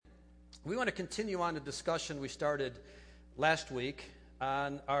We want to continue on the discussion we started last week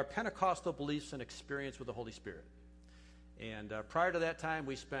on our Pentecostal beliefs and experience with the Holy Spirit. And prior to that time,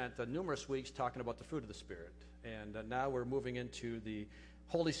 we spent numerous weeks talking about the fruit of the Spirit. And now we're moving into the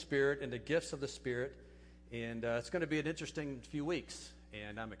Holy Spirit and the gifts of the Spirit. And it's going to be an interesting few weeks.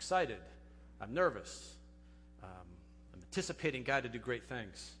 And I'm excited. I'm nervous. I'm anticipating God to do great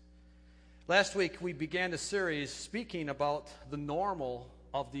things. Last week, we began a series speaking about the normal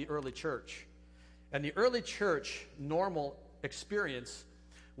of the early church. And the early church normal experience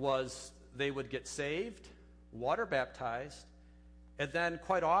was they would get saved, water baptized, and then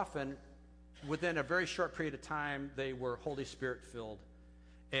quite often, within a very short period of time, they were Holy Spirit filled,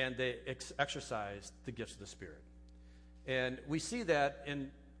 and they exercised the gifts of the Spirit. And we see that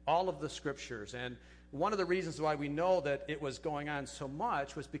in all of the scriptures. And one of the reasons why we know that it was going on so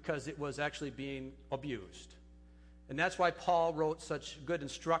much was because it was actually being abused. And that's why Paul wrote such good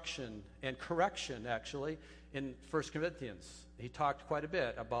instruction and correction, actually, in 1 Corinthians. He talked quite a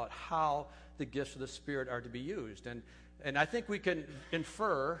bit about how the gifts of the Spirit are to be used. And I think we can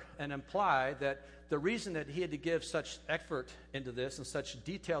infer and imply that the reason that he had to give such effort into this and such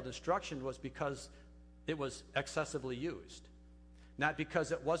detailed instruction was because it was excessively used. Not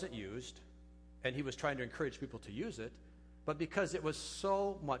because it wasn't used, and he was trying to encourage people to use it, but because it was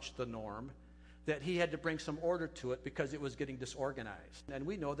so much the norm that he had to bring some order to it because it was getting disorganized. And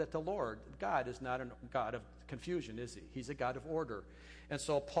we know that the Lord, God, is not a God of confusion, is he? He's a God of order. And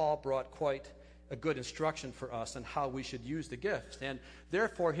so Paul brought quite a good instruction for us on how we should use the gifts. And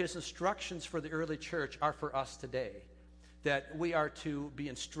therefore, his instructions for the early church are for us today, that we are to be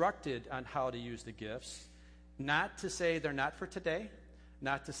instructed on how to use the gifts, not to say they're not for today,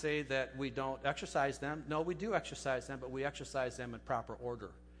 not to say that we don't exercise them. No, we do exercise them, but we exercise them in proper order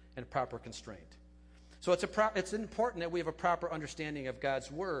and proper constraint. So it's important that we have a proper understanding of God's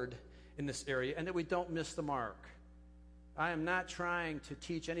Word in this area and that we don't miss the mark. I am not trying to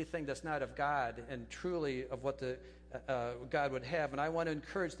teach anything that's not of God and truly of what God would have. And I want to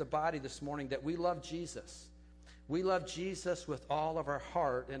encourage the body this morning that we love Jesus. We love Jesus with all of our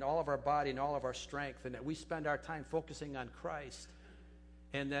heart and all of our body and all of our strength, and that we spend our time focusing on Christ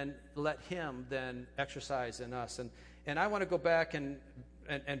and then let Him then exercise in us. And I want to go back and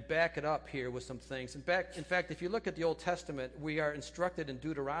back it up here with some things. In fact, if you look at the Old Testament, we are instructed in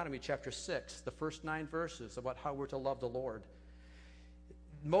Deuteronomy chapter 6, the first 9 verses about how we're to love the Lord.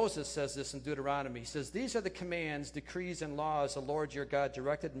 Moses says this in Deuteronomy. He says, "These are the commands, decrees, and laws the Lord your God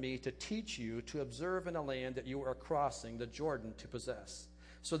directed me to teach you to observe in the land that you are crossing the Jordan to possess,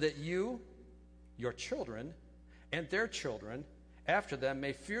 so that you, your children, and their children after them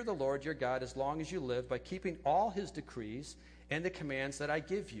may fear the Lord your God as long as you live by keeping all his decrees and the commands that I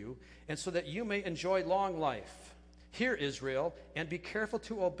give you, and so that you may enjoy long life. Hear, Israel, and be careful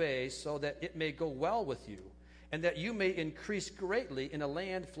to obey, so that it may go well with you, and that you may increase greatly in a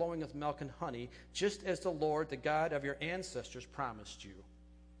land flowing with milk and honey, just as the Lord, the God of your ancestors, promised you."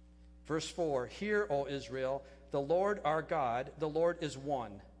 Verse 4, "Hear, O Israel, the Lord our God, the Lord is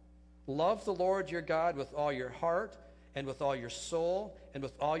one. Love the Lord your God with all your heart, and with all your soul, and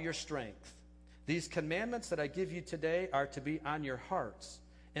with all your strength. These commandments that I give you today are to be on your hearts.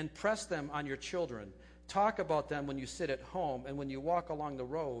 Impress them on your children. Talk about them when you sit at home and when you walk along the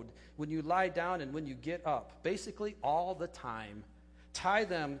road, when you lie down and when you get up." Basically, all the time. "Tie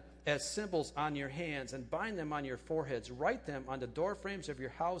them as symbols on your hands and bind them on your foreheads. Write them on the doorframes of your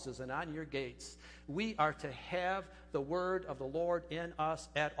houses and on your gates." We are to have the word of the Lord in us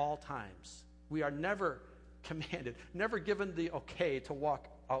at all times. We are never commanded, never given the okay to walk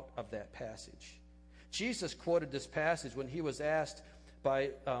out of that passage. Jesus quoted this passage when he was asked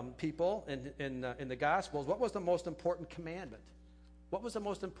by people in the Gospels, what was the most important commandment? What was the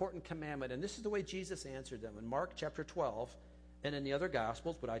most important commandment? And this is the way Jesus answered them in Mark chapter 12 and in the other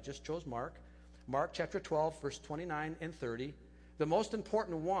Gospels, but I just chose Mark. Mark chapter 12, verse 29 and 30. "The most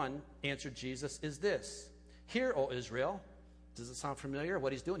important one," answered Jesus, "is this. Hear, O Israel." Does it sound familiar?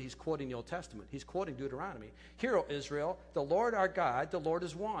 What he's doing, he's quoting the Old Testament. He's quoting Deuteronomy. "Hear, O Israel, the Lord our God, the Lord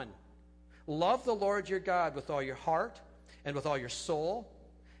is one. Love the Lord your God with all your heart, and with all your soul,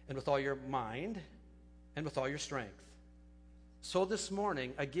 and with all your mind, and with all your strength." So this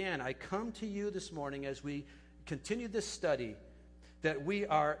morning, again, I come to you this morning as we continue this study, that we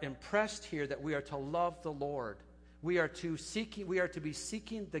are impressed here that we are to love the Lord. We are to be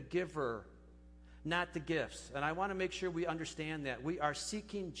seeking the giver, not the gifts. And I want to make sure we understand that. We are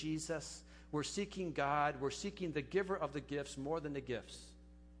seeking Jesus. We're seeking God. We're seeking the giver of the gifts more than the gifts.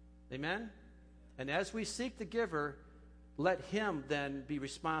 Amen? And as we seek the giver, let him then be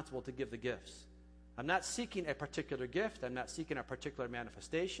responsible to give the gifts. I'm not seeking a particular gift. I'm not seeking a particular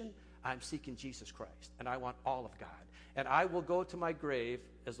manifestation. I'm seeking Jesus Christ, and I want all of God. And I will go to my grave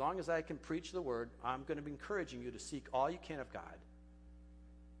as long as I can preach the word. I'm going to be encouraging you to seek all you can of God.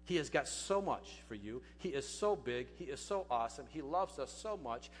 He has got so much for you. He is so big. He is so awesome. He loves us so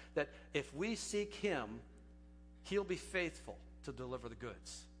much that if we seek him, he'll be faithful to deliver the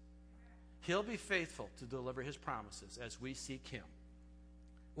goods. He'll be faithful to deliver his promises as we seek him.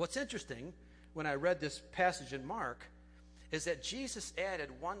 What's interesting, when I read this passage in Mark, is that Jesus added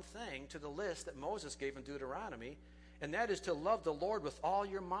one thing to the list that Moses gave in Deuteronomy, and that is to love the Lord with all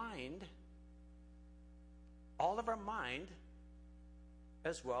your mind, all of our mind,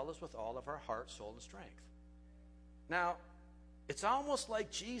 as well as with all of our heart, soul, and strength. Now, it's almost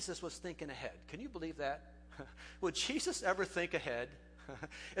like Jesus was thinking ahead. Can you believe that? Would Jesus ever think ahead?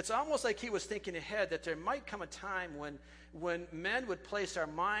 It's almost like he was thinking ahead that there might come a time when men would place our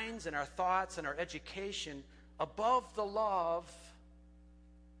minds and our thoughts and our education above the love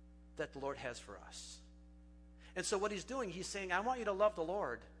that the Lord has for us. And so what he's doing, he's saying, I want you to love the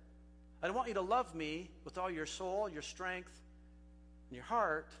Lord. I want you to love me with all your soul, your strength, and your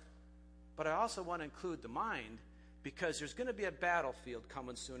heart, but I also want to include the mind, because there's going to be a battlefield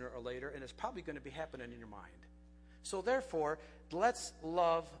coming sooner or later, and it's probably going to be happening in your mind. So therefore, let's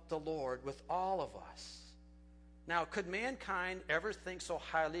love the Lord with all of us. Now, could mankind ever think so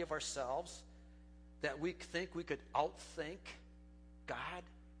highly of ourselves that we think we could outthink God?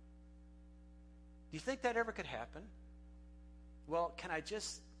 Do you think that ever could happen? Well, can I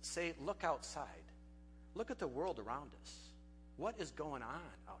just say, look outside. Look at the world around us. What is going on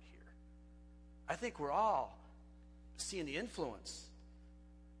out here? I think we're all seeing the influence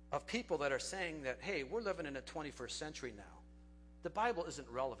of people that are saying that, hey, we're living in the 21st century now. The Bible isn't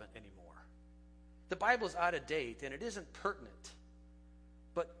relevant anymore. The Bible is out of date, and it isn't pertinent.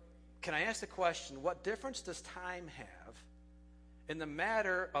 But can I ask the question, what difference does time have in the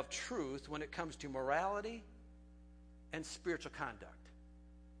matter of truth when it comes to morality and spiritual conduct?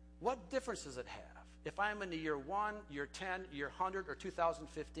 What difference does it have if I'm in the year 1, year 10, year 100, or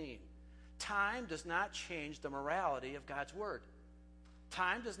 2015? Time does not change the morality of God's Word.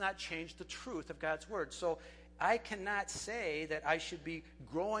 Time does not change the truth of God's Word. So I cannot say that I should be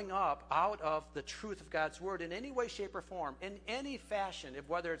growing up out of the truth of God's Word in any way, shape, or form, in any fashion,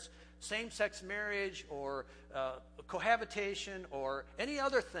 whether it's same-sex marriage or cohabitation or any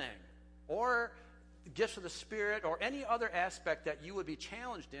other thing, or gifts of the Spirit or any other aspect that you would be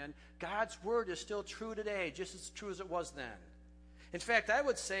challenged in. God's Word is still true today, just as true as it was then. In fact, I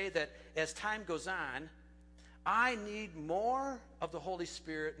would say that as time goes on, I need more of the Holy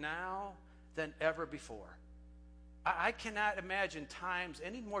Spirit now than ever before. I cannot imagine times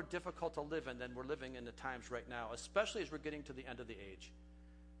any more difficult to live in than we're living in the times right now, especially as we're getting to the end of the age.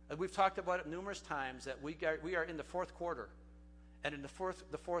 And we've talked about it numerous times that we are in the fourth quarter. And in the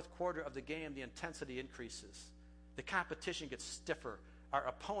fourth quarter of the game, the intensity increases. The competition gets stiffer. Our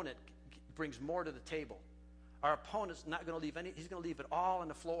opponent brings more to the table. Our opponent's not going to leave he's going to leave it all on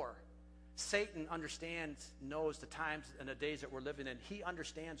the floor. Satan knows the times and the days that we're living in. He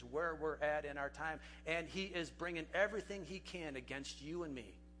understands where we're at in our time, and he is bringing everything he can against you and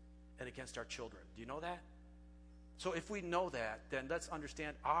me and against our children. Do you know that? So if we know that, then let's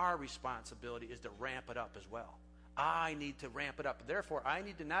understand our responsibility is to ramp it up as well. I need to ramp it up. Therefore, I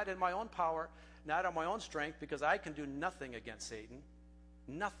need to, not in my own power, not on my own strength, because I can do nothing against Satan.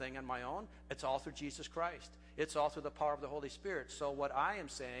 Nothing on my own. It's all through Jesus Christ. It's all through the power of the Holy Spirit. So what I am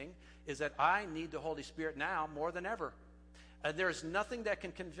saying is that I need the Holy Spirit now more than ever. And there's nothing that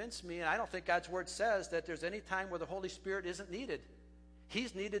can convince me, and I don't think God's Word says that there's any time where the Holy Spirit isn't needed.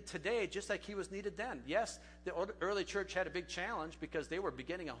 He's needed today just like he was needed then. Yes, the early church had a big challenge because they were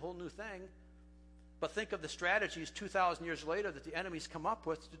beginning a whole new thing. But think of the strategies 2,000 years later that the enemies come up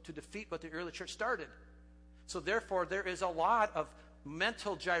with to defeat what the early church started. So therefore, there is a lot of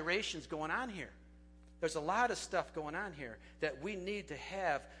mental gyrations going on here. There's a lot of stuff going on here that we need to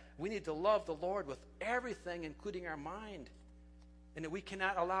have. We need to love the Lord with everything, including our mind. And that we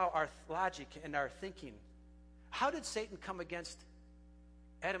cannot allow our logic and our thinking. How did Satan come against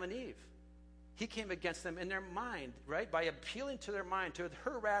Adam and Eve? He came against them in their mind, right? By appealing to their mind, to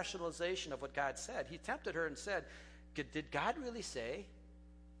her rationalization of what God said. He tempted her and said, did God really say?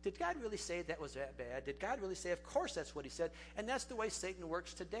 Did God really say that was that bad? Did God really say? Of course that's what he said. And that's the way Satan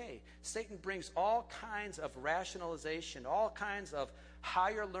works today. Satan brings all kinds of rationalization, all kinds of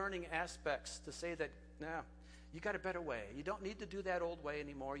higher learning aspects to say that, no, you got a better way. You don't need to do that old way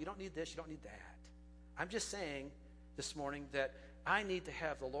anymore. You don't need this. You don't need that. I'm just saying this morning that I need to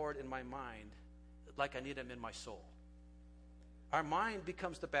have the Lord in my mind like I need him in my soul. Our mind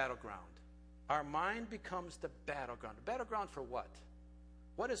becomes the battleground. our mind becomes the battleground. The battleground for what?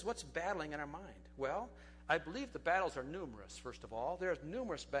 What's battling in our mind? Well, I believe the battles are numerous, first of all. There's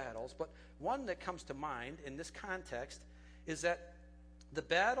numerous battles, but one that comes to mind in this context is that the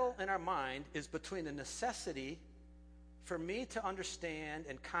battle in our mind is between the necessity for me to understand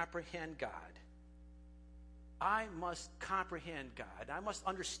and comprehend God. I must comprehend God. I must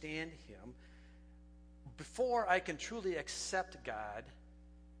understand Him before I can truly accept God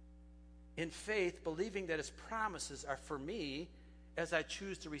in faith, believing that His promises are for me as I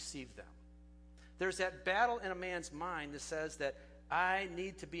choose to receive them. There's that battle in a man's mind that says that I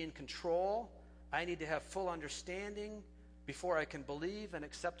need to be in control, I need to have full understanding before I can believe and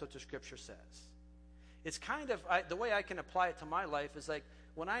accept what the Scripture says. It's kind of, the way I can apply it to my life is like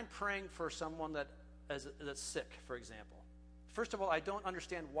when I'm praying for someone that's sick, for example. First of all, I don't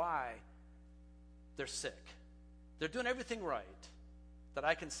understand why they're sick. They're doing everything right that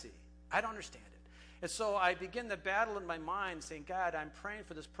I can see. I don't understand it. And so I begin the battle in my mind saying, God, I'm praying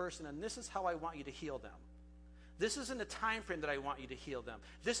for this person, and this is how I want you to heal them. This isn't the time frame that I want you to heal them.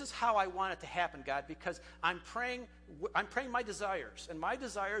 This is how I want it to happen, God, because I'm praying my desires. And my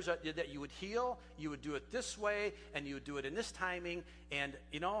desires are that you would heal, you would do it this way, and you would do it in this timing. And,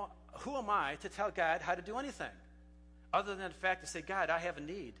 who am I to tell God how to do anything? Other than the fact to say, God, I have a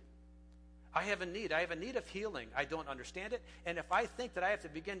need. I have a need. I have a need of healing. I don't understand it. And if I think that I have to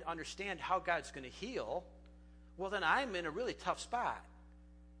begin to understand how God's going to heal, well, then I'm in a really tough spot.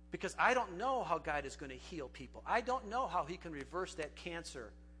 Because I don't know how God is going to heal people. I don't know how He can reverse that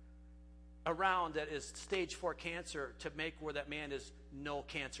cancer around that is stage 4 cancer to make where that man is no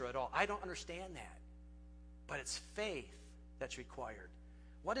cancer at all. I don't understand that. But it's faith that's required.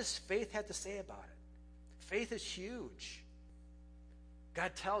 What does faith have to say about it? Faith is huge.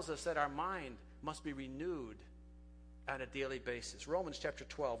 God tells us that our mind must be renewed on a daily basis. Romans chapter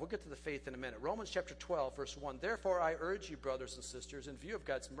 12. We'll get to the faith in a minute. Romans chapter 12, verse 1. Therefore, I urge you, brothers and sisters, in view of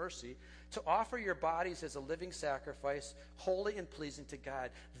God's mercy, to offer your bodies as a living sacrifice, holy and pleasing to God.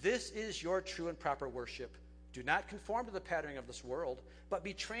 This is your true and proper worship. Do not conform to the pattern of this world, but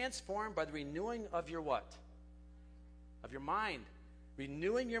be transformed by the renewing of your what? Of your mind.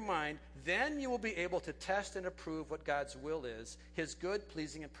 Renewing your mind, then you will be able to test and approve what God's will is, His good,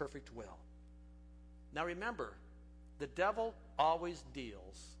 pleasing, and perfect will. Now remember, the devil always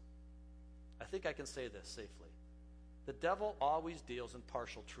deals, I think I can say this safely, the devil always deals in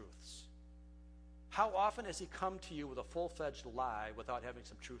partial truths. How often has he come to you with a full-fledged lie without having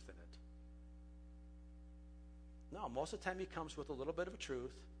some truth in it? No, most of the time he comes with a little bit of a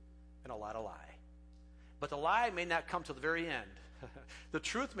truth and a lot of lie. But the lie may not come to the very end. The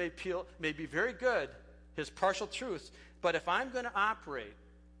truth may be very good, his partial truths, but if I'm going to operate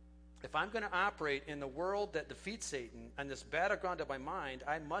in the world that defeats Satan on this battleground of my mind,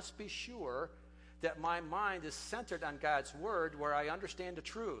 I must be sure that my mind is centered on God's word where I understand the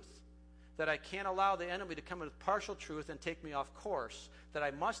truth, that I can't allow the enemy to come in with partial truth and take me off course, that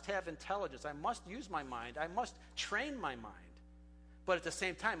I must have intelligence, I must use my mind, I must train my mind. But at the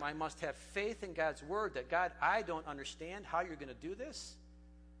same time, I must have faith in God's word that, God, I don't understand how you're going to do this,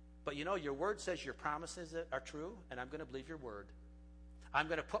 but your word says your promises are true, and I'm going to believe your word. I'm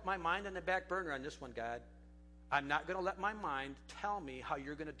going to put my mind on the back burner on this one, God. I'm not going to let my mind tell me how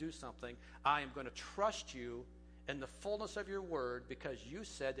you're going to do something. I am going to trust you in the fullness of your word because you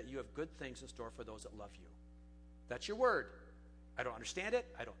said that you have good things in store for those that love you. That's your word. I don't understand it.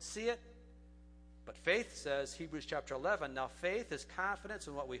 I don't see it. But faith says, Hebrews chapter 11, now faith is confidence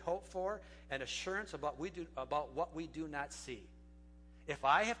in what we hope for and assurance about what we do not see. If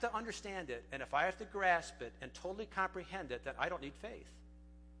I have to understand it and if I have to grasp it and totally comprehend it, then I don't need faith.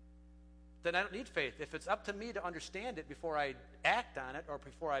 Then I don't need faith. If it's up to me to understand it before I act on it or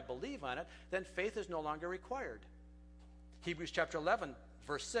before I believe on it, then faith is no longer required. Hebrews chapter 11,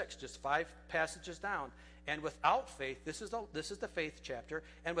 verse 6, just 5 passages down. And without faith, this is the faith chapter,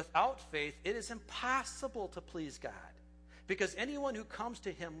 and without faith it is impossible to please God. Because anyone who comes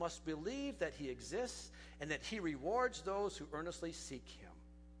to him must believe that he exists and that he rewards those who earnestly seek him.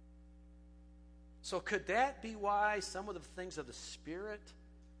 So could that be why some of the things of the Spirit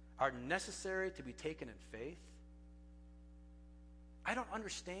are necessary to be taken in faith? I don't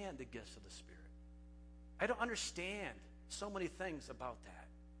understand the gifts of the Spirit. I don't understand so many things about that.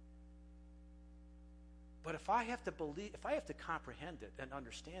 But if I have to comprehend it and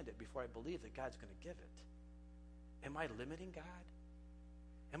understand it before I believe that God's going to give it, am I limiting God?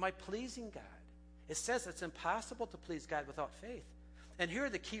 Am I pleasing God? It says it's impossible to please God without faith. And here are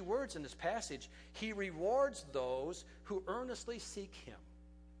the key words in this passage. He rewards those who earnestly seek him.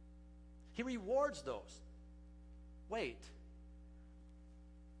 He rewards those. Wait.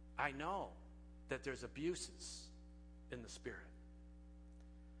 I know. that there's abuses in the Spirit.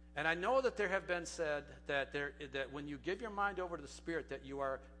 And I know that there have been said that when you give your mind over to the Spirit, that you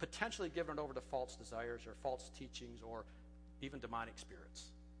are potentially given over to false desires or false teachings or even demonic spirits.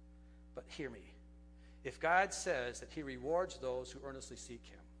 But hear me. If God says that he rewards those who earnestly seek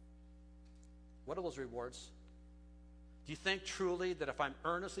him, what are those rewards? Do you think truly that if I'm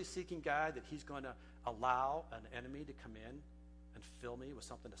earnestly seeking God, that he's going to allow an enemy to come in and fill me with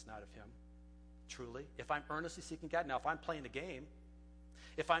something that's not of him? Truly? If I'm earnestly seeking God, now if I'm playing the game,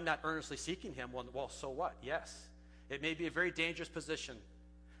 if I'm not earnestly seeking him, well, so what? Yes. It may be a very dangerous position.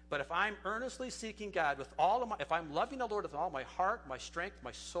 But if I'm earnestly seeking God with all of my, if I'm loving the Lord with all my heart, my strength,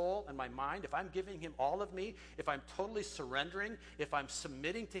 my soul, and my mind, if I'm giving him all of me, if I'm totally surrendering, if I'm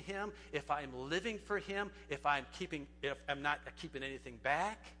submitting to him, if I'm living for him, if I'm not keeping anything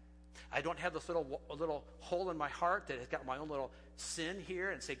back, I don't have this little hole in my heart that has got my own little sin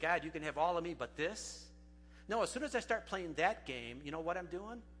here and say, God, you can have all of me but this. No, as soon as I start playing that game, you know what I'm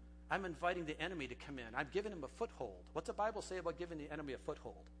doing? I'm inviting the enemy to come in. I'm giving him a foothold. What's the Bible say about giving the enemy a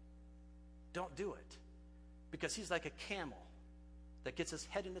foothold? Don't do it. Because he's like a camel that gets his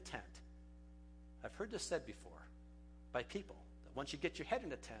head in a tent. I've heard this said before by people, that once you get your head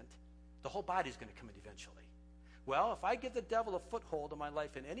in a tent, the whole body's going to come in eventually. Well, if I give the devil a foothold in my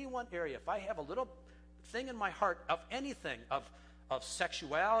life in any one area, if I have a little thing in my heart of anything, of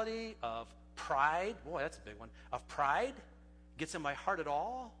sexuality, of pride, boy, that's a big one, of pride, gets in my heart at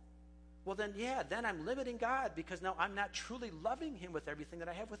all, well then, then I'm limiting God, because now I'm not truly loving him with everything that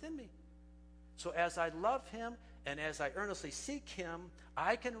I have within me. So as I love him and as I earnestly seek him,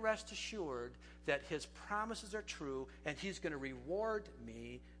 I can rest assured that his promises are true and he's going to reward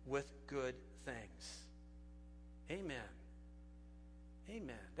me with good things. Amen.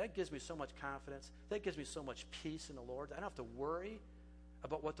 Amen. That gives me so much confidence. That gives me so much peace in the Lord. I don't have to worry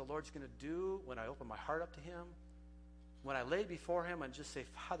about what the Lord's going to do when I open my heart up to him. When I lay before him and just say,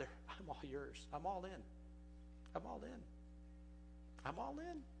 Father, I'm all yours. I'm all in. I'm all in. I'm all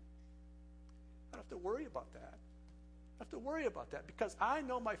in. I don't have to worry about that. I have to worry about that because I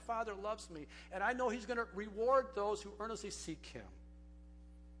know my Father loves me and I know he's going to reward those who earnestly seek him.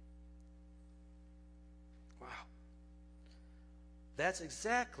 Wow. That's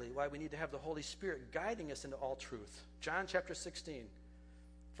exactly why we need to have the Holy Spirit guiding us into all truth. John chapter 16,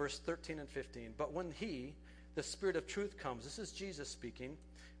 verse 13 and 15. But when he, the Spirit of truth, comes, this is Jesus speaking,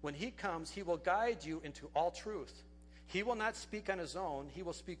 when he comes, he will guide you into all truth. He will not speak on his own. He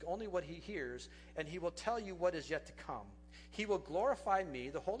will speak only what he hears, and he will tell you what is yet to come. He will glorify me.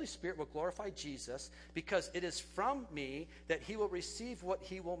 The Holy Spirit will glorify Jesus, because it is from me that he will receive what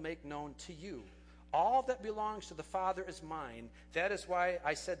he will make known to you. All that belongs to the Father is mine. That is why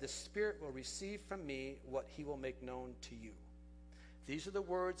I said the Spirit will receive from me what he will make known to you. These are the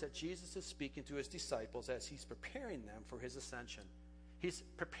words that Jesus is speaking to his disciples as he's preparing them for his ascension. He's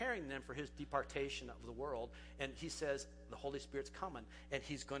preparing them for his departation of the world, and he says the Holy Spirit's coming, and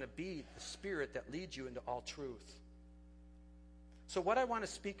he's going to be the Spirit that leads you into all truth. So what I want to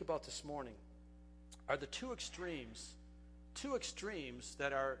speak about this morning are the two extremes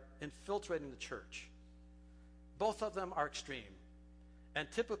that are infiltrating the church. Both of them are extreme, and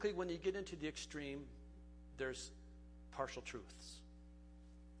typically when you get into the extreme, there's partial truths.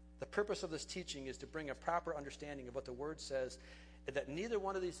 The purpose of this teaching is to bring a proper understanding of what the Word says, that neither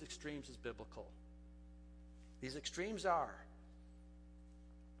one of these extremes is biblical. These extremes are,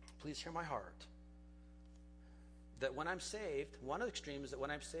 please hear my heart, that when I'm saved, one extreme is that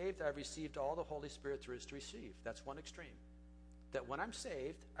when I'm saved, I've received all the Holy Spirit there is to receive. That's one extreme. That when I'm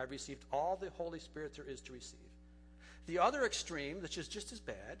saved, I've received all the Holy Spirit there is to receive. The other extreme, which is just as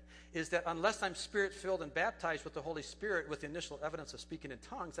bad, is that unless I'm Spirit-filled and baptized with the Holy Spirit with the initial evidence of speaking in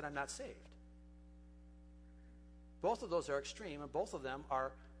tongues, then I'm not saved. Both of those are extreme, and both of them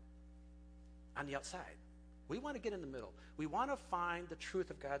are on the outside. We want to get in the middle. We want to find the truth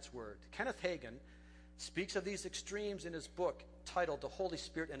of God's Word. Kenneth Hagin speaks of these extremes in his book titled The Holy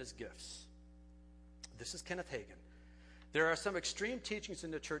Spirit and His Gifts. This is Kenneth Hagin. There are some extreme teachings in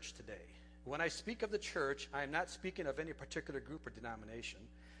the church today. When I speak of the church, I am not speaking of any particular group or denomination.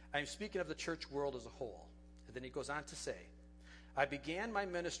 I am speaking of the church world as a whole. And then he goes on to say, I began my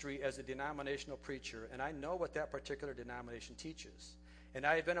ministry as a denominational preacher, and I know what that particular denomination teaches. And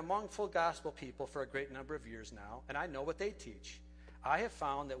I have been among full gospel people for a great number of years now, and I know what they teach. I have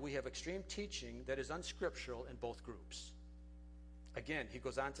found that we have extreme teaching that is unscriptural in both groups. Again, he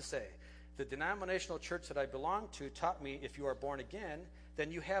goes on to say, the denominational church that I belong to taught me if you are born again,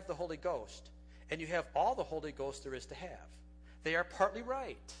 then you have the Holy Ghost, and you have all the Holy Ghost there is to have. They are partly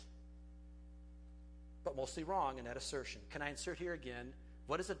right, but mostly wrong in that assertion. Can I insert here again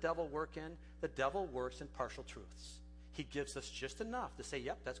What does the devil work in? The devil works in partial truths. He gives us just enough to say,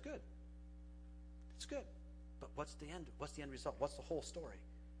 yep, that's good. It's good. But what's the end? What's the end result? What's the whole story?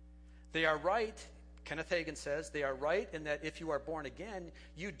 They are right, Kenneth Hagin says, they are right in that if you are born again,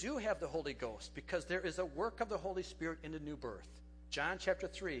 you do have the Holy Ghost, because there is a work of the Holy Spirit in the new birth. John chapter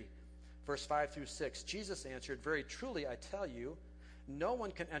 3, verse 5 through 6, Jesus answered, very truly I tell you, no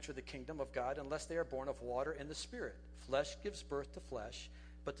one can enter the kingdom of God unless they are born of water and the Spirit. Flesh gives birth to flesh,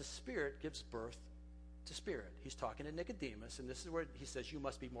 but the Spirit gives birth to spirit. He's talking to Nicodemus, and this is where he says, you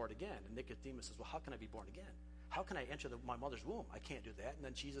must be born again. And Nicodemus says, well, how can I be born again? How can I enter my mother's womb? I can't do that. And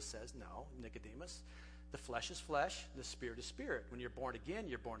then Jesus says, no, Nicodemus, the flesh is flesh, the spirit is spirit. When you're born again,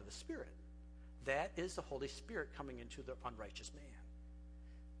 you're born of the Spirit. That is the Holy Spirit coming into the unrighteous man.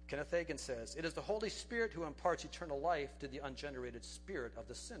 Kenneth Hagin says, it is the Holy Spirit who imparts eternal life to the ungenerated spirit of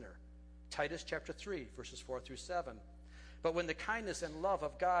the sinner. Titus chapter 3, verses 4 through 7. But when the kindness and love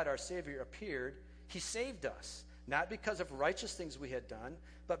of God our Savior appeared, he saved us, not because of righteous things we had done,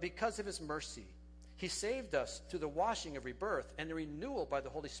 but because of his mercy. He saved us through the washing of rebirth and the renewal by the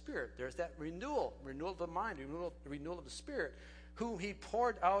Holy Spirit. There's that renewal of the mind, renewal of the Spirit, whom he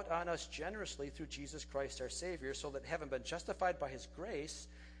poured out on us generously through Jesus Christ our Savior, so that having been justified by his grace,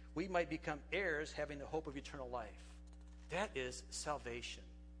 we might become heirs, having the hope of eternal life. That is salvation.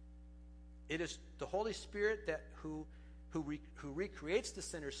 It is the Holy Spirit who recreates the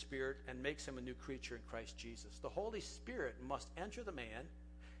sinner's spirit and makes him a new creature in Christ Jesus. The Holy Spirit must enter the man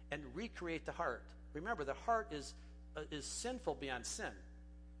and recreate the heart. Remember, the heart is sinful beyond sin.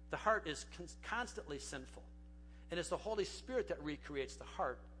 The heart is constantly sinful. And it's the Holy Spirit that recreates the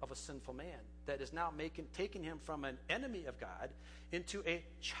heart of a sinful man, that is now taking him from an enemy of God into a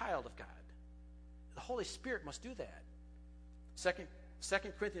child of God. The Holy Spirit must do that.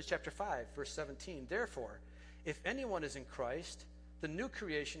 2 Corinthians chapter 5, verse 17. Therefore, if anyone is in Christ, the new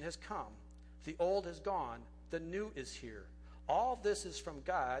creation has come. The old has gone, the new is here. All this is from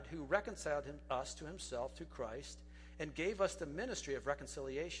God, who reconciled us to himself through Christ and gave us the ministry of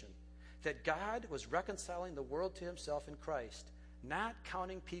reconciliation, that God was reconciling the world to himself in Christ, not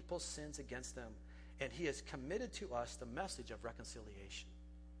counting people's sins against them, and he has committed to us the message of reconciliation.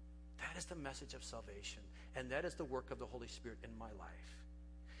 That is the message of salvation, and that is the work of the Holy Spirit in my life.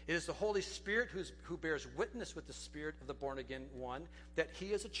 It is the Holy Spirit who bears witness with the spirit of the born-again one that he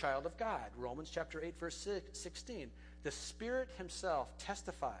is a child of God. Romans chapter 8, verse 16. The Spirit himself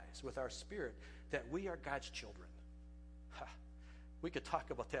testifies with our spirit that we are God's children. We could talk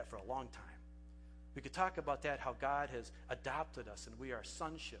about that for a long time. We could talk about that, how God has adopted us and we are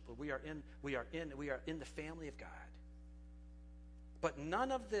sonship. We are in the family of God. But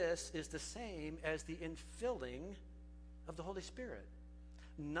none of this is the same as the infilling of the Holy Spirit.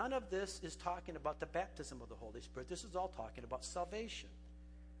 None of this is talking about the baptism of the Holy Spirit. This is all talking about salvation.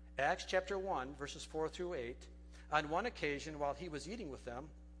 Acts chapter 1, verses 4 through 8. On one occasion, while he was eating with them,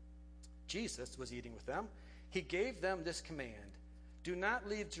 Jesus was eating with them, he gave them this command: do not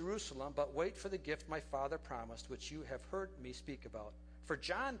leave Jerusalem, but wait for the gift my Father promised, which you have heard me speak about. For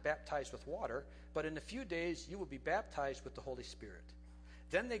John baptized with water, but in a few days you will be baptized with the Holy Spirit.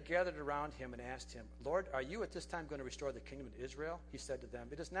 Then they gathered around him and asked him, Lord, are you at this time going to restore the kingdom to Israel? He said to them,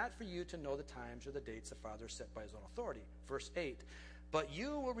 it is not for you to know the times or the dates the Father set by his own authority. Verse 8, but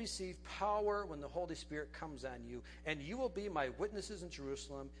you will receive power when the Holy Spirit comes on you, and you will be my witnesses in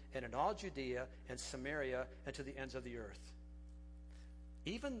Jerusalem and in all Judea and Samaria and to the ends of the earth.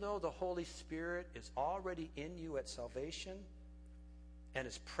 Even though the Holy Spirit is already in you at salvation and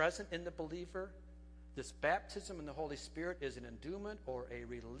is present in the believer, this baptism in the Holy Spirit is an endowment or a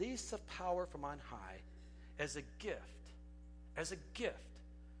release of power from on high as a gift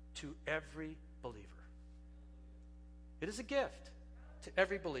to every believer. It is a gift to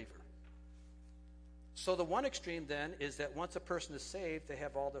every believer. So the one extreme then is that once a person is saved, they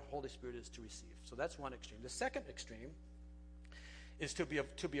have all the Holy Spirit is to receive. So that's one extreme. The second extreme is to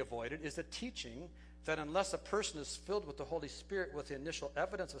be avoided is the teaching that unless a person is filled with the Holy Spirit with the initial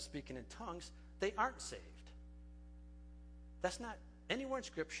evidence of speaking in tongues, they aren't saved. That's not anywhere in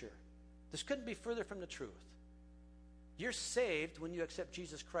Scripture. This couldn't be further from the truth. You're saved when you accept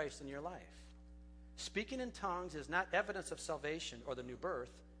Jesus Christ in your life. Speaking in tongues is not evidence of salvation or the new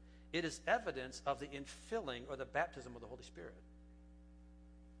birth. It is evidence of the infilling or the baptism of the Holy Spirit.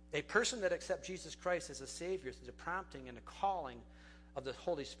 A person that accepts Jesus Christ as a Savior through the prompting and the calling of the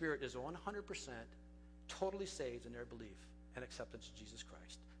Holy Spirit is 100% totally saved in their belief and acceptance of Jesus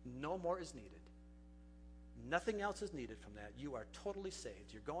Christ. No more is needed. Nothing else is needed from that. You are totally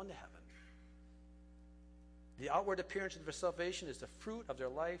saved. You're going to heaven. The outward appearance of their salvation is the fruit of their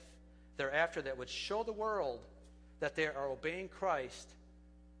life thereafter that would show the world that they are obeying Christ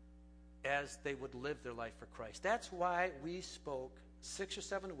as they would live their life for Christ. That's why we spoke 6 or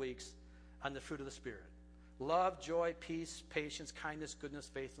 7 weeks on the fruit of the Spirit. Love, joy, peace, patience, kindness, goodness,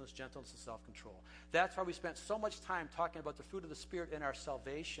 faithfulness, gentleness, and self-control. That's why we spent so much time talking about the fruit of the Spirit in our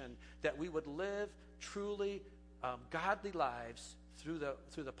salvation, that we would live truly godly lives through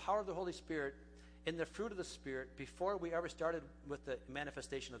the power of the Holy Spirit in the fruit of the Spirit before we ever started with the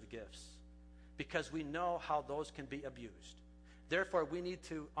manifestation of the gifts, because we know how those can be abused. Therefore, we need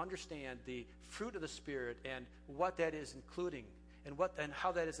to understand the fruit of the Spirit and what that is including, and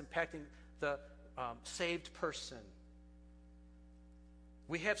how that is impacting the saved person.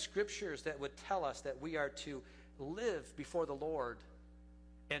 We have scriptures that would tell us that we are to live before the Lord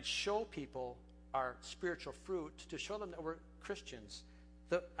and show people our spiritual fruit, to show them that we're Christians.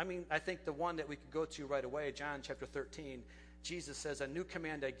 I think the one that we could go to right away, John chapter 13, Jesus says, "A new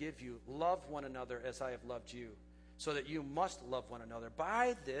command I give you, love one another as I have loved you, so that you must love one another.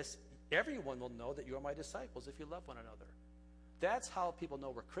 By this, everyone will know that you are my disciples, if you love one another." That's how people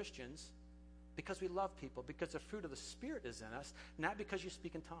know we're Christians, because we love people, because the fruit of the Spirit is in us, not because you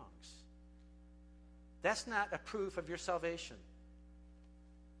speak in tongues. That's not a proof of your salvation.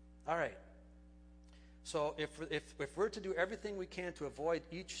 All right. So if we're to do everything we can to avoid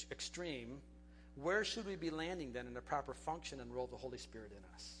each extreme, where should we be landing then in the proper function and role of the Holy Spirit in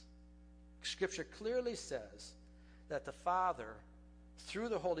us? Scripture clearly says that the Father, through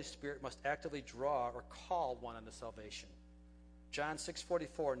the Holy Spirit, must actively draw or call one unto salvation. John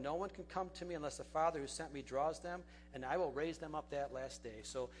 6:44, "No one can come to me unless the Father who sent me draws them, and I will raise them up that last day."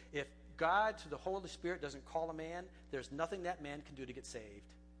 So if God, through the Holy Spirit, doesn't call a man, there's nothing that man can do to get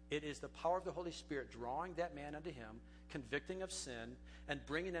saved. It is the power of the Holy Spirit drawing that man unto him, convicting of sin, and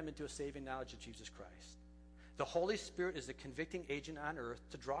bringing them into a saving knowledge of Jesus Christ. The Holy Spirit is the convicting agent on earth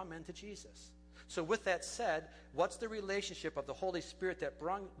to draw men to Jesus. So with that said, what's the relationship of the Holy Spirit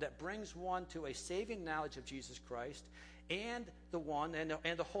that brings one to a saving knowledge of Jesus Christ, and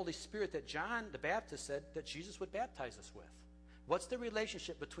the Holy Spirit that John the Baptist said that Jesus would baptize us with? What's the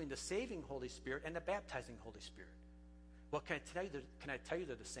relationship between the saving Holy Spirit and the baptizing Holy Spirit? Well, can I tell you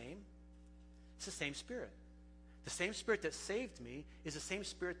they're the same? It's the same Spirit. The same Spirit that saved me is the same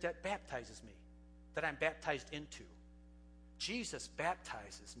Spirit that baptizes me, that I'm baptized into. Jesus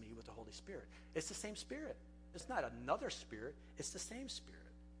baptizes me with the Holy Spirit. It's the same Spirit. It's not another Spirit. It's the same Spirit.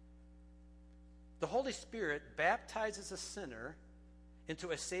 The Holy Spirit baptizes a sinner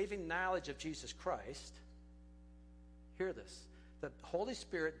into a saving knowledge of Jesus Christ. Hear this. The Holy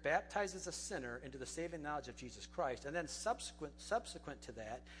Spirit baptizes a sinner into the saving knowledge of Jesus Christ, and then subsequent to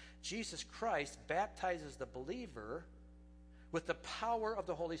that, Jesus Christ baptizes the believer with the power of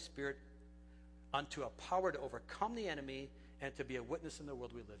the Holy Spirit unto a power to overcome the enemy and to be a witness in the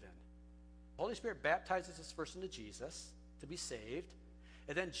world we live in. The Holy Spirit baptizes us first into Jesus to be saved,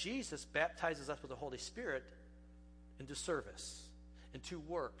 and then Jesus baptizes us with the Holy Spirit into service, into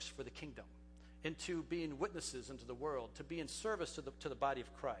works for the kingdom, into being witnesses into the world, to be in service to the body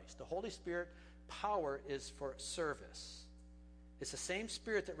of Christ. The Holy Spirit power is for service. It's the same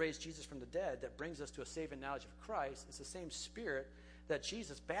Spirit that raised Jesus from the dead that brings us to a saving knowledge of Christ. It's the same Spirit that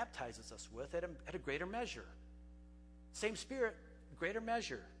Jesus baptizes us with at a greater measure. Same Spirit, greater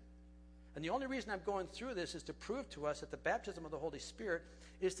measure. And the only reason I'm going through this is to prove to us that the baptism of the Holy Spirit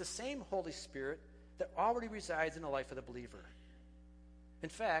is the same Holy Spirit that already resides in the life of the believer. In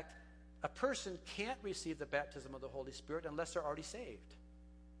fact, a person can't receive the baptism of the Holy Spirit unless they're already saved.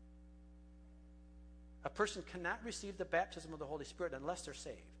 A person cannot receive the baptism of the Holy Spirit unless they're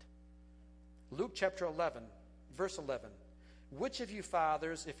saved. Luke chapter 11, verse 11. "Which of you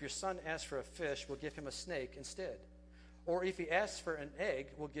fathers, if your son asks for a fish, will give him a snake instead? Or if he asks for an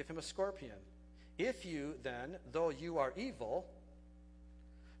egg, will give him a scorpion? If you then, though you are evil,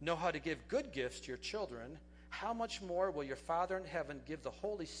 know how to give good gifts to your children, how much more will your Father in heaven give the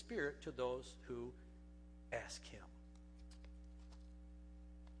Holy Spirit to those who ask him?"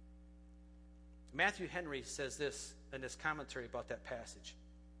 Matthew Henry says this in his commentary about that passage.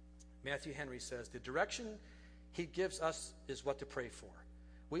 Matthew Henry says, "The direction he gives us is what to pray for.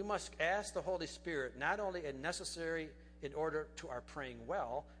 We must ask the Holy Spirit not only as necessary in order to our praying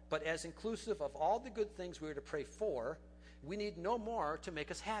well, but as inclusive of all the good things we are to pray for. We need no more to make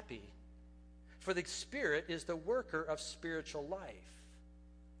us happy. For the Spirit is the worker of spiritual life."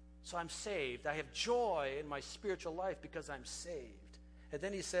 So I'm saved. I have joy in my spiritual life because I'm saved. And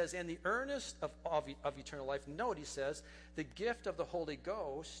then he says, "And the earnest of eternal life." Note, he says, the gift of the Holy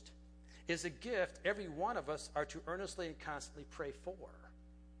Ghost is a gift every one of us are to earnestly and constantly pray for.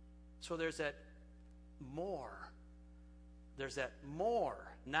 So there's that more. There's that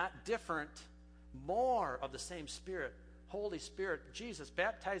more, not different, more of the same Spirit. Holy Spirit, Jesus,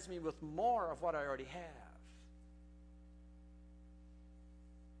 baptize me with more of what I already have.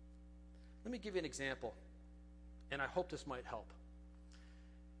 Let me give you an example, and I hope this might help.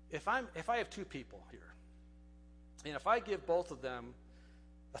 If I have two people here, and if I give both of them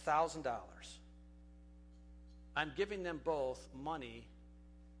 $1,000, I'm giving them both money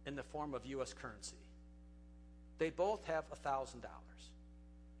in the form of U.S. currency. They both have $1,000.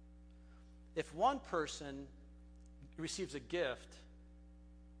 If one person receives a gift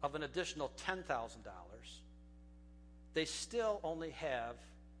of an additional $10,000, they still only have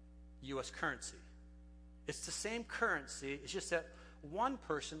U.S. currency. It's the same currency, it's just that one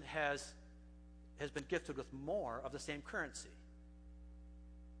person has been gifted with more of the same currency.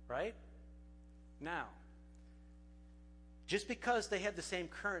 Right? Now, just because they have the same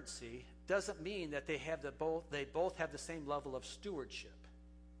currency doesn't mean that they both have the same level of stewardship.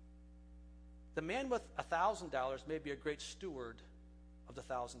 The man with $1,000 may be a great steward of the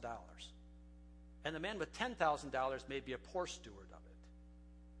 $1,000. And the man with $10,000 may be a poor steward of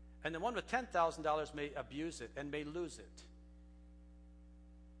it. And the one with $10,000 may abuse it and may lose it.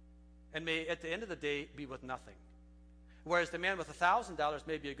 And may, at the end of the day, be with nothing. Whereas the man with $1,000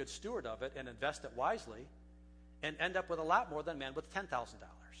 may be a good steward of it and invest it wisely and end up with a lot more than a man with $10,000.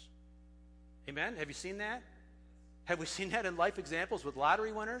 Amen? Have you seen that? Have we seen that in life examples with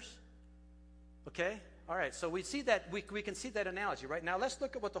lottery winners? Okay? All right, so we see that, we can see that analogy, right? Now let's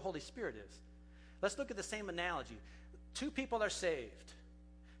look at what the Holy Spirit is. Let's look at the same analogy. Two people are saved.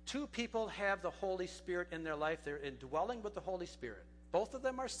 Two people have the Holy Spirit in their life. They're indwelling with the Holy Spirit. Both of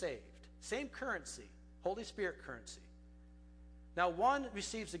them are saved. Same currency, Holy Spirit currency. Now one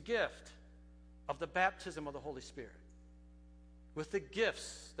receives a gift of the baptism of the Holy Spirit with the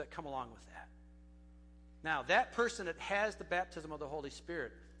gifts that come along with that. Now that person that has the baptism of the Holy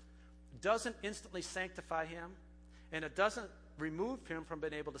Spirit doesn't instantly sanctify him, and it doesn't remove him from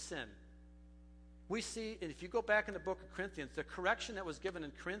being able to sin. We see, and if you go back in the book of Corinthians, the correction that was given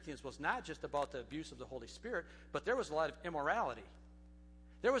in Corinthians was not just about the abuse of the Holy Spirit, but there was a lot of immorality.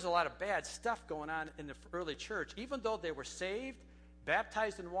 There was a lot of bad stuff going on in the early church. Even though they were saved,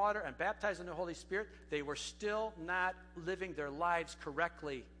 baptized in water, and baptized in the Holy Spirit, they were still not living their lives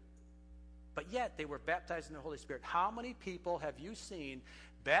correctly. But yet, they were baptized in the Holy Spirit. How many people have you seen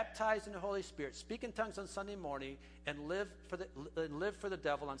baptized in the Holy Spirit, speak in tongues on Sunday morning, and live for the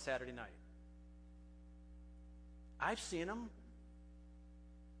devil on Saturday night? I've seen them.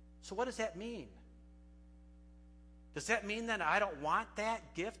 So what does that mean? Does that mean that I don't want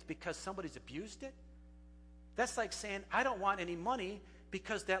that gift because somebody's abused it? That's like saying, I don't want any money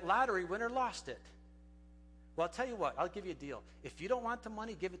because that lottery winner lost it. Well, I'll tell you what, I'll give you a deal. If you don't want the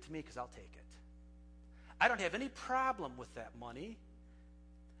money, give it to me because I'll take it. I don't have any problem with that money.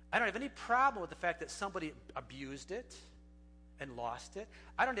 I don't have any problem with the fact that somebody abused it and lost it.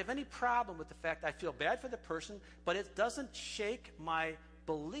 I don't have any problem with the fact I feel bad for the person, but it doesn't shake my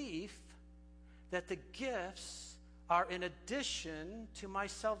belief that the gifts are in addition to my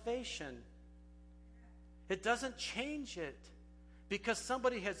salvation. It doesn't change it because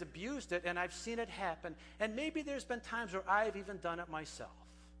somebody has abused it and I've seen it happen. And maybe there's been times where I've even done it myself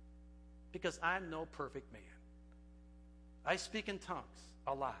because I'm no perfect man. I speak in tongues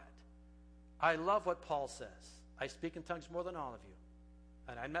a lot. I love what Paul says. I speak in tongues more than all of you.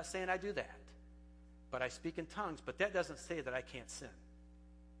 And I'm not saying I do that. But I speak in tongues, but that doesn't say that I can't sin.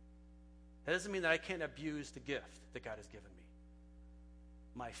 That doesn't mean that I can't abuse the gift that God has given me.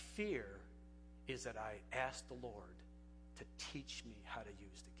 My fear is that I ask the Lord to teach me how to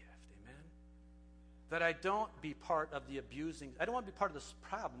use the gift. Amen? That I don't be part of the abusing. I don't want to be part of this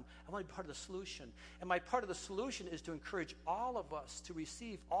problem. I want to be part of the solution. And my part of the solution is to encourage all of us to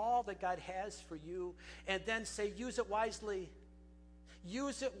receive all that God has for you and then say, use it wisely.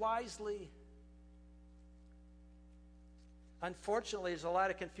 Use it wisely. Unfortunately, there's a lot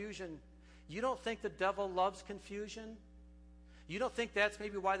of confusion. You don't think the devil loves confusion? You don't think that's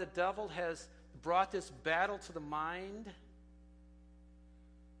maybe why the devil has brought this battle to the mind?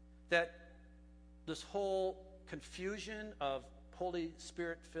 That this whole confusion of Holy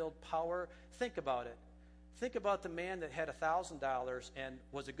Spirit-filled power, think about it. Think about the man that had $1,000 and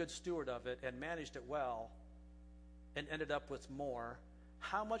was a good steward of it and managed it well and ended up with more.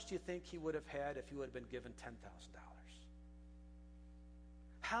 How much do you think he would have had if he would have been given $10,000?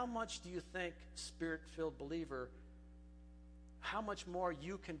 How much do you think, Spirit-filled believer, how much more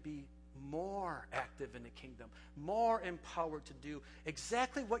you can be more active in the kingdom, more empowered to do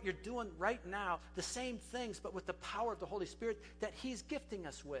exactly what you're doing right now, the same things, but with the power of the Holy Spirit that he's gifting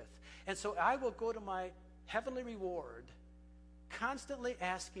us with. And so I will go to my heavenly reward constantly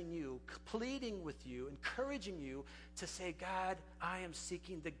asking you, pleading with you, encouraging you to say, God, I am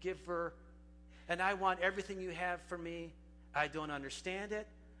seeking the giver, and I want everything you have for me. I don't understand it.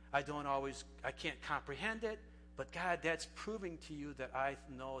 I can't comprehend it. But God, that's proving to you that I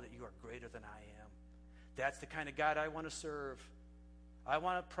know that you are greater than I am. That's the kind of God I want to serve. I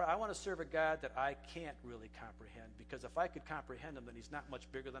want to serve a God that I can't really comprehend, because if I could comprehend him, then he's not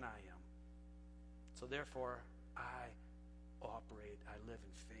much bigger than I am. So therefore, I live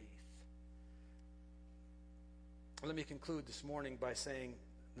in faith. Let me conclude this morning by saying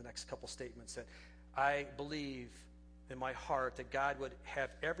the next couple statements that I believe in my heart that God would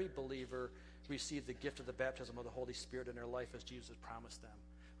have every believer receive the gift of the baptism of the Holy Spirit in their life as Jesus promised them.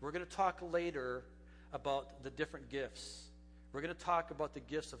 We're going to talk later about the different gifts. We're going to talk about the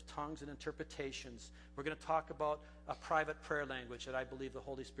gifts of tongues and interpretations. We're going to talk about a private prayer language that I believe the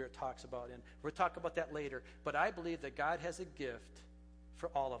Holy Spirit talks about. And we'll talk about that later. But I believe that God has a gift for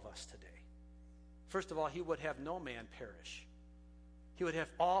all of us today. First of all, he would have no man perish. He would have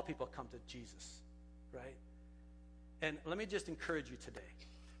all people come to Jesus, right? And let me just encourage you today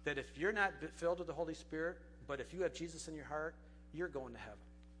that if you're not filled with the Holy Spirit, but if you have Jesus in your heart, you're going to heaven.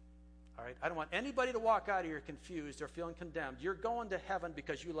 All right? I don't want anybody to walk out of here confused or feeling condemned. You're going to heaven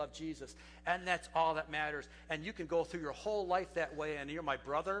because you love Jesus, and that's all that matters. And you can go through your whole life that way, and you're my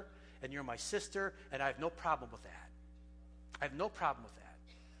brother, and you're my sister, and I have no problem with that. I have no problem with that.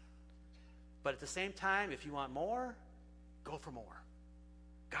 But at the same time, if you want more, go for more.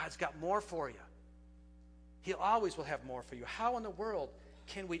 God's got more for you. He always will have more for you. How in the world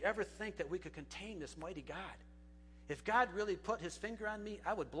can we ever think that we could contain this mighty God? If God really put his finger on me,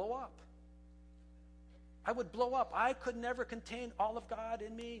 I would blow up. I would blow up. I could never contain all of God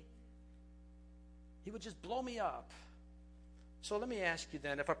in me. He would just blow me up. So let me ask you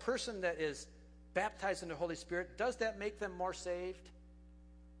then, if a person that is baptized in the Holy Spirit, does that make them more saved?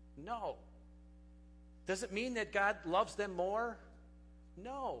 No. Does it mean that God loves them more?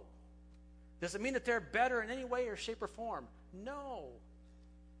 No. Does it mean that they're better in any way or shape or form? No.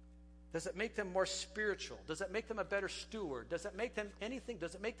 Does it make them more spiritual? Does it make them a better steward? Does it make them anything?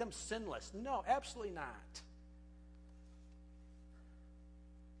 Does it make them sinless? No, absolutely not.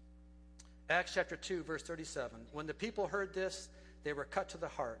 Acts chapter 2, verse 37. When the people heard this, they were cut to the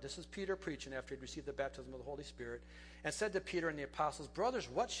heart. This is Peter preaching after he'd received the baptism of the Holy Spirit, and said to Peter and the apostles, "Brothers,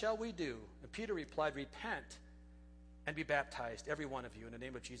 what shall we do?" And Peter replied, "Repent and be baptized, every one of you, in the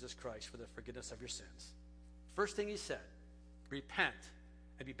name of Jesus Christ for the forgiveness of your sins." First thing he said, repent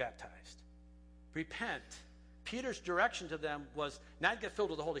and be baptized. Repent. Peter's direction to them was not get filled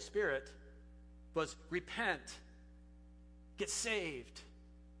with the Holy Spirit, was repent, get saved.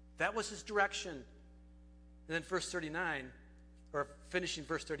 That was his direction. And then verse 39, or finishing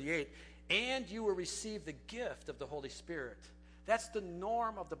verse 38, and you will receive the gift of the Holy Spirit. That's the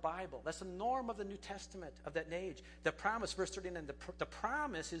norm of the Bible. That's the norm of the New Testament of that age. The promise, verse 39, the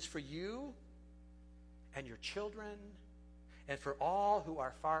promise is for you and your children and for all who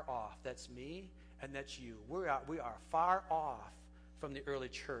are far off. That's me and that's you. We are far off from the early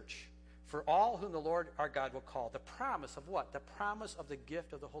church. For all whom the Lord our God will call. The promise of what? The promise of the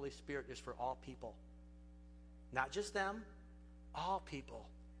gift of the Holy Spirit is for all people. Not just them, all people.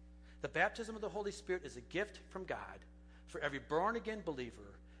 The baptism of the Holy Spirit is a gift from God for every born-again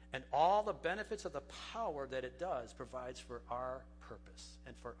believer, and all the benefits of the power that it does provides for our purpose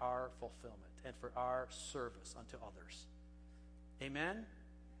and for our fulfillment and for our service unto others. Amen?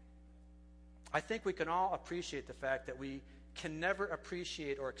 I think we can all appreciate the fact that we can never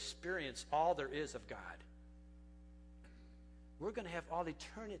appreciate or experience all there is of God. We're going to have all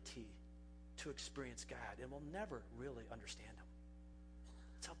eternity to experience God, and we'll never really understand him.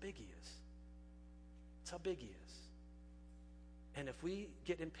 That's how big he is. That's how big he is. And if we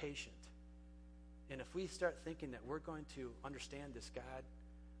get impatient, and if we start thinking that we're going to understand this God,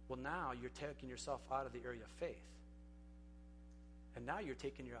 well, now you're taking yourself out of the area of faith. And now you're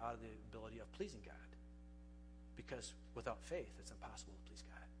taking you out of the ability of pleasing God. Because without faith, it's impossible to please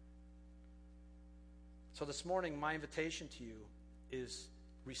God. So this morning, my invitation to you is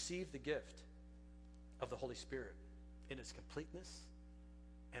receive the gift of the Holy Spirit in its completeness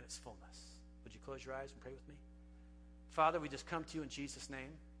and its fullness. Would you close your eyes and pray with me? Father, we just come to you in Jesus'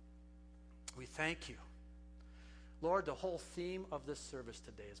 name. We thank you. Lord, the whole theme of this service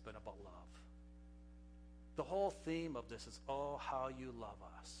today has been about love. The whole theme of this is, oh, how you love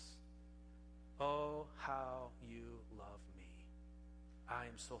us. Oh, how you love me. I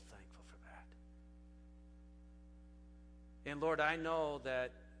am so thankful for that. And Lord, I know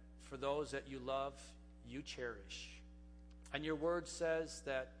that for those that you love, you cherish. And your word says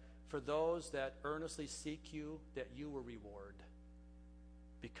that for those that earnestly seek you, that you will reward.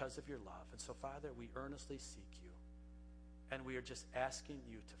 because of your love. And so, Father, we earnestly seek you. And we are just asking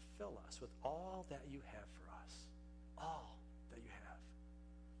you to fill us with all that you have for us. All that you have.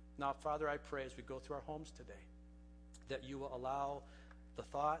 Now, Father, I pray as we go through our homes today, that you will allow the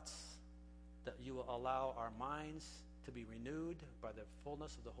thoughts, that you will allow our minds to be renewed by the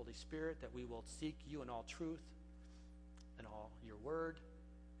fullness of the Holy Spirit, that we will seek you in all truth and all your word.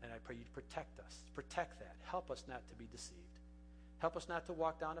 And I pray you to protect us. Protect that. Help us not to be deceived. Help us not to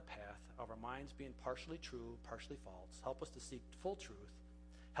walk down a path of our minds being partially true, partially false. Help us to seek full truth.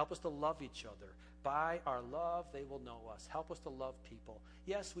 Help us to love each other. By our love, they will know us. Help us to love people.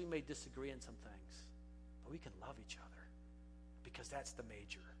 Yes, we may disagree in some things, but we can love each other because that's the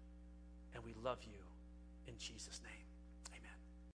major. And we love you in Jesus' name.